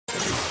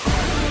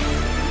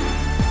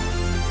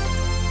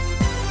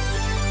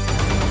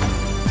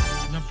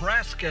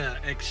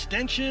Nebraska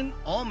Extension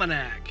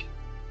Almanac.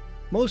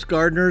 Most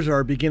gardeners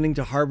are beginning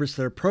to harvest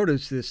their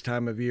produce this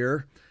time of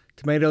year.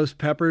 Tomatoes,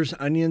 peppers,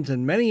 onions,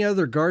 and many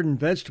other garden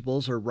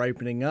vegetables are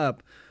ripening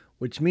up,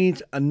 which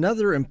means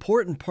another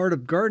important part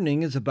of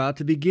gardening is about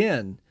to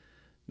begin.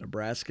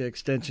 Nebraska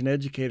Extension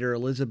educator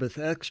Elizabeth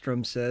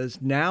Exstrom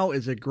says now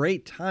is a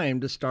great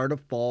time to start a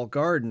fall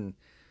garden.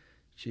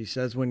 She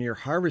says when you're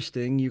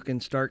harvesting, you can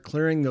start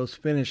clearing those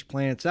finished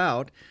plants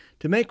out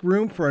to make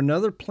room for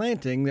another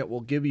planting that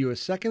will give you a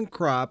second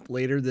crop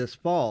later this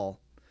fall.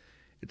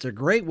 It's a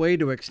great way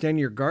to extend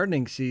your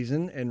gardening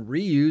season and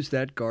reuse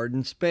that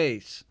garden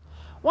space.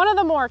 One of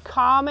the more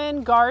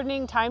common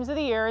gardening times of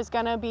the year is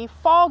going to be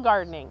fall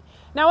gardening.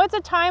 Now, it's a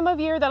time of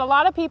year that a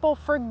lot of people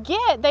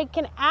forget they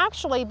can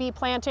actually be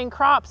planting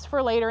crops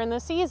for later in the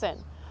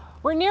season.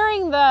 We're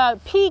nearing the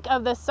peak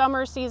of the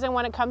summer season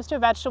when it comes to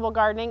vegetable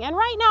gardening, and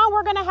right now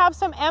we're going to have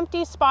some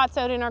empty spots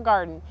out in our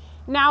garden.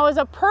 Now is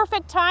a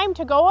perfect time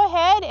to go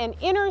ahead and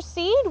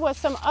interseed with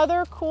some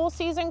other cool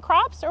season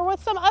crops or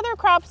with some other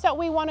crops that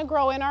we want to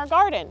grow in our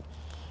garden.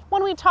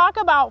 When we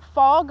talk about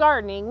fall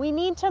gardening, we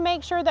need to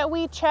make sure that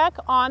we check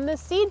on the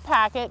seed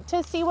packet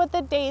to see what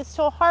the days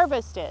till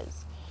harvest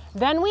is.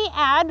 Then we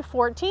add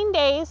 14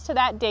 days to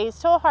that days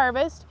till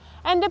harvest,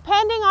 and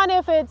depending on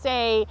if it's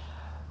a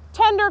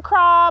tender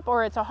crop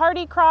or it's a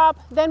hardy crop,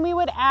 then we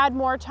would add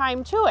more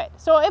time to it.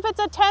 So if it's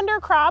a tender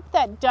crop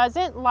that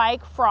doesn't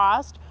like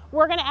frost,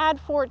 we're going to add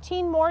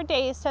 14 more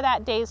days to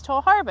that days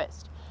till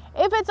harvest.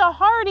 If it's a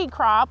hardy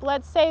crop,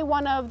 let's say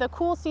one of the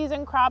cool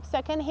season crops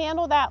that can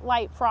handle that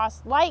light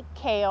frost like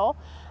kale,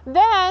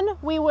 then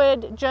we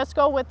would just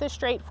go with the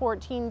straight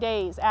 14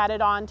 days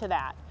added on to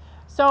that.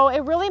 So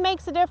it really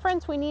makes a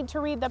difference. We need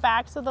to read the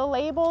backs of the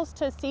labels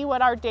to see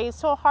what our days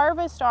till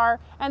harvest are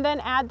and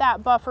then add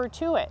that buffer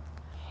to it.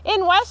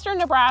 In western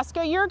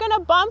Nebraska, you're going to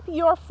bump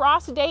your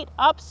frost date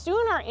up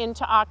sooner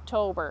into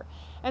October.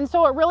 And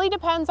so it really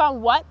depends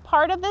on what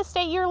part of the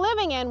state you're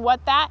living in,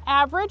 what that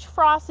average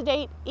frost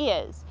date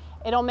is.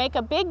 It'll make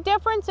a big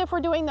difference if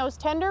we're doing those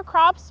tender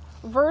crops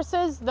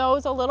versus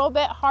those a little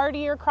bit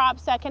hardier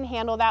crops that can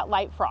handle that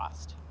light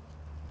frost.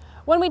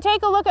 When we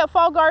take a look at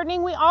fall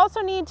gardening, we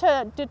also need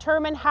to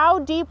determine how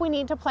deep we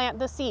need to plant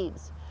the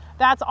seeds.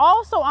 That's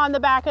also on the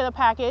back of the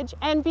package,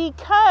 and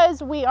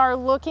because we are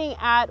looking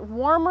at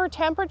warmer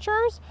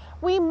temperatures,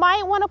 we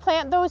might want to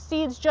plant those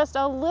seeds just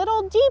a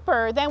little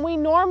deeper than we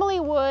normally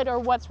would or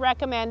what's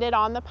recommended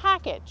on the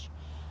package.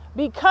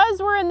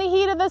 Because we're in the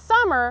heat of the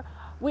summer,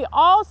 we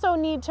also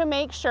need to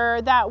make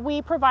sure that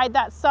we provide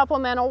that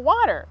supplemental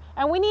water,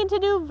 and we need to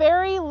do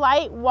very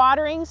light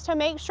waterings to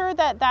make sure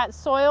that that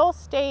soil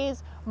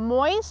stays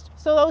moist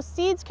so those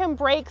seeds can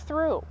break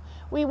through.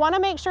 We want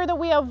to make sure that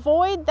we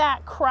avoid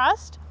that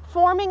crust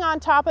forming on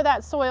top of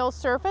that soil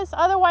surface,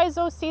 otherwise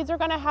those seeds are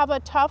going to have a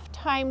tough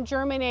time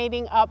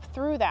germinating up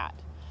through that.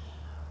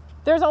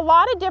 There's a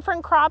lot of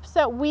different crops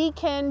that we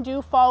can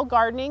do fall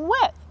gardening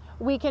with.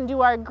 We can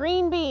do our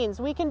green beans,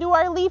 we can do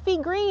our leafy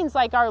greens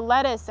like our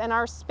lettuce and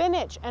our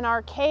spinach and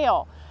our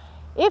kale.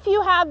 If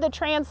you have the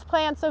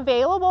transplants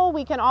available,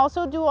 we can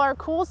also do our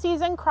cool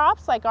season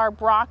crops like our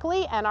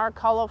broccoli and our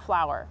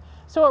cauliflower.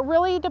 So it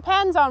really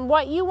depends on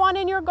what you want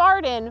in your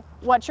garden,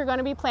 what you're going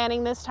to be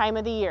planting this time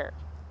of the year.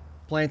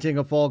 Planting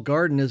a fall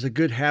garden is a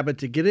good habit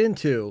to get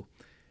into.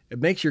 It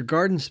makes your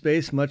garden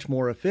space much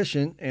more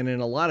efficient, and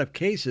in a lot of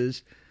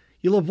cases,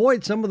 you'll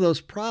avoid some of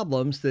those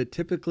problems that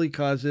typically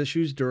cause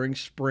issues during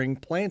spring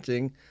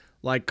planting,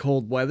 like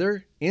cold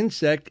weather,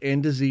 insect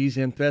and disease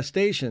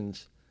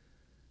infestations.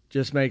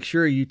 Just make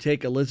sure you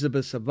take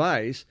Elizabeth's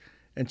advice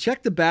and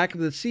check the back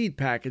of the seed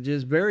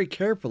packages very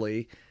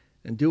carefully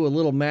and do a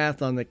little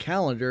math on the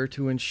calendar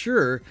to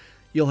ensure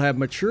you'll have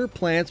mature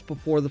plants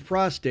before the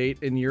frost date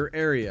in your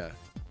area.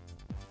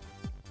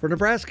 For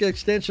Nebraska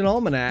Extension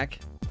Almanac,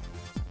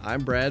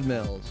 I'm Brad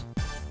Mills.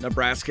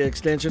 Nebraska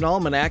Extension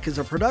Almanac is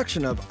a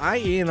production of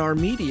IANR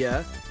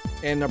Media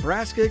and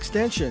Nebraska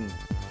Extension.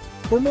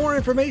 For more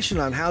information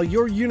on how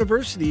your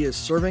university is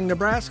serving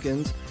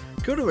Nebraskans,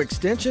 go to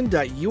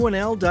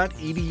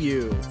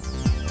extension.unl.edu.